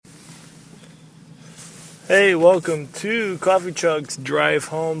Hey, welcome to Coffeechug's Drive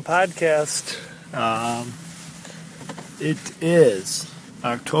Home podcast. It is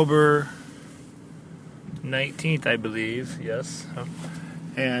October 19th, I believe, yes.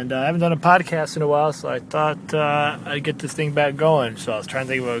 And I haven't done a podcast in a while, so I thought I'd get this thing back going. So I was trying to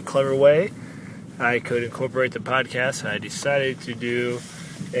think of a clever way I could incorporate the podcast, and I decided to do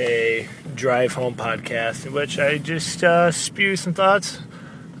a Drive Home podcast in which I just spew some thoughts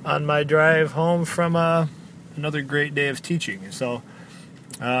on my drive home from another great day of teaching. So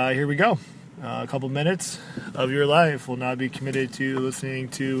here we go. A couple minutes of your life will now be committed to listening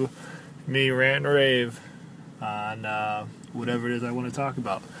to me rant and rave on whatever it is I want to talk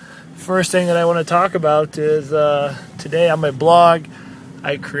about. First thing that I want to talk about is today on my blog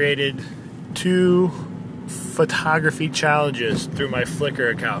I created 2 photography challenges through my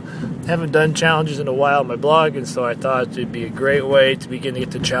Flickr account. I haven't done challenges in a while on my blog, and so I thought it'd be a great way to begin to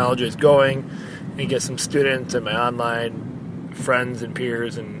get the challenges going and get some students and my online friends and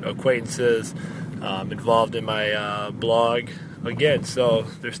peers and acquaintances involved in my blog again. So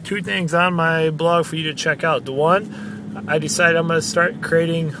there's 2 things on my blog for you to check out. The one, I decided I'm going to start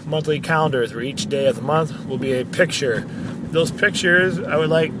creating monthly calendars where each day of the month will be a picture. Those pictures I would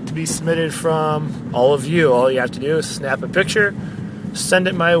like to be submitted from all of you. All you have to do is snap a picture, send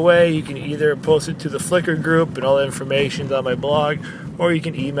it my way. You can either post it to the Flickr group and all the information is on my blog, or you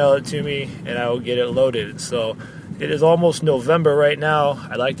can email it to me and I will get it loaded. So it is almost November right now.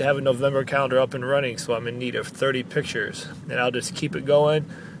 I'd like to have a November calendar up and running, so I'm in need of 30 pictures. And I'll just keep it going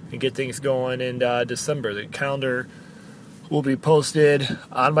and get things going in December. The calendar will be posted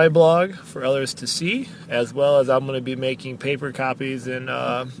on my blog for others to see, as well as I'm going to be making paper copies and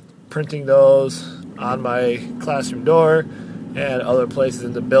printing those on my classroom door and other places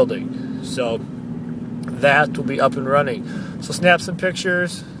in the building. So that will be up and running. So snap some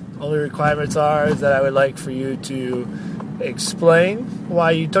pictures. Only requirements are is that I would like for you to explain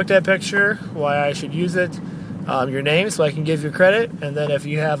why you took that picture, why I should use it, your name so I can give you credit, and then if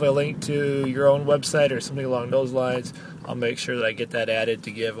you have a link to your own website or something along those lines, I'll make sure that I get that added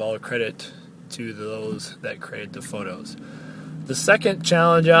to give all credit to those that create the photos. The second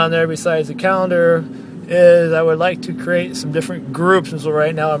challenge on there besides the calendar is I would like to create some different groups. And so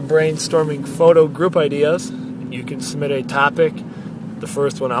right now I'm brainstorming photo group ideas. You can submit a topic. The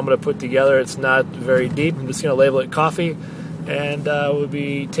first one I'm going to put together, it's not very deep. I'm just going to label it coffee. And we'll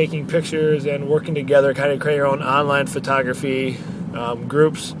be taking pictures and working together, kind of create our own online photography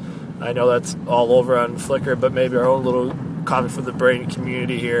groups. I know that's all over on Flickr, but maybe our own little Coffee for the Brain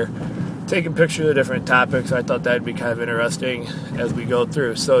community here, taking pictures of different topics. I thought that'd be kind of interesting as we go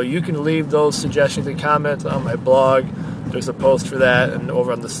through. So you can leave those suggestions and comments on my blog. There's a post for that, and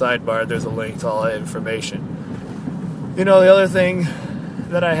over on the sidebar, there's a link to all that information. You know, the other thing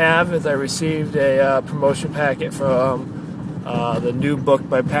that I have is I received a promotion packet from the new book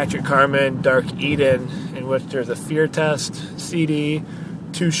by Patrick Carman, Dark Eden, in which there's a fear test CD,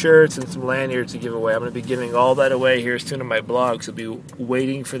 2 shirts, and some lanyards to give away. I'm going to be giving all that away here soon on my blog, so be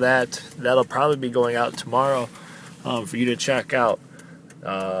waiting for that. That'll probably be going out tomorrow for you to check out.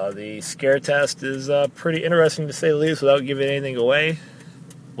 The scare test is pretty interesting to say the least without giving anything away.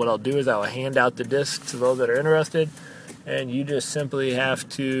 What I'll do is I'll hand out the disc to those that are interested, and you just simply have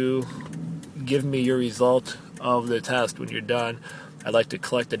to give me your result of the test when you're done. I'd like to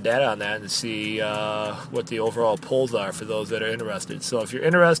collect the data on that and see what the overall polls are for those that are interested. So if you're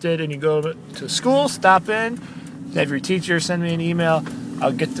interested and you go to school, stop in, have your teacher send me an email.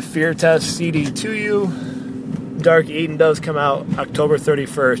 I'll get the fear test CD to you. Dark Eden does come out October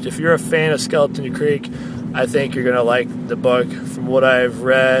 31st. If you're a fan of Skeleton Creek, I think you're going to like the book. From what I've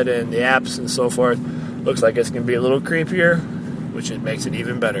read and the apps and so forth, looks like it's going to be a little creepier, which it makes it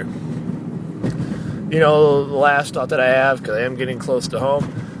even better. You know, the last thought that I have, because I am getting close to home,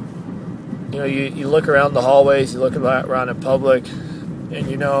 you know, you look around the hallways, you look around in public,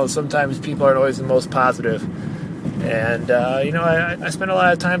 and, you know, sometimes people aren't always the most positive. And, you know, I spend a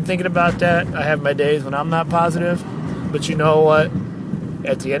lot of time thinking about that. I have my days when I'm not positive. But you know what?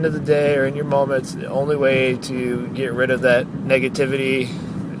 At the end of the day or in your moments, the only way to get rid of that negativity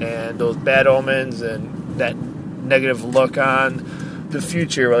and those bad omens and that negative look on the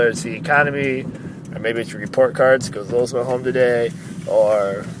future, whether it's the economy, or maybe it's your report cards because those went home today,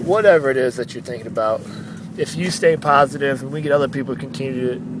 or whatever it is that you're thinking about. If you stay positive and we get other people to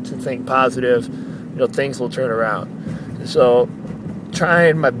continue to think positive, you know, things will turn around. And so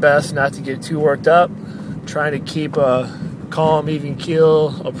trying my best not to get too worked up, trying to keep a calm, even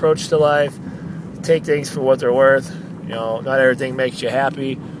keel approach to life, take things for what they're worth. You know, not everything makes you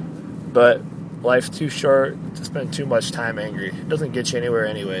happy, but life's too short to spend too much time angry. It doesn't get you anywhere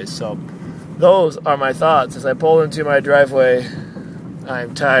anyways. So those are my thoughts as I pull into my driveway.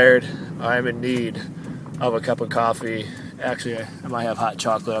 I'm tired. I'm in need of a cup of coffee. Actually, I might have hot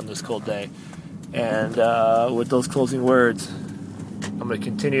chocolate on this cold day. And with those closing words, I'm going to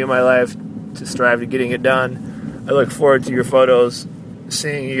continue my life to strive to getting it done. I look forward to your photos,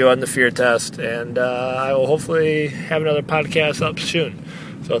 seeing you on the fear test, and I will hopefully have another podcast up soon.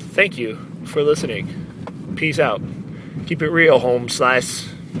 So thank you for listening. Peace out. Keep it real, home slice.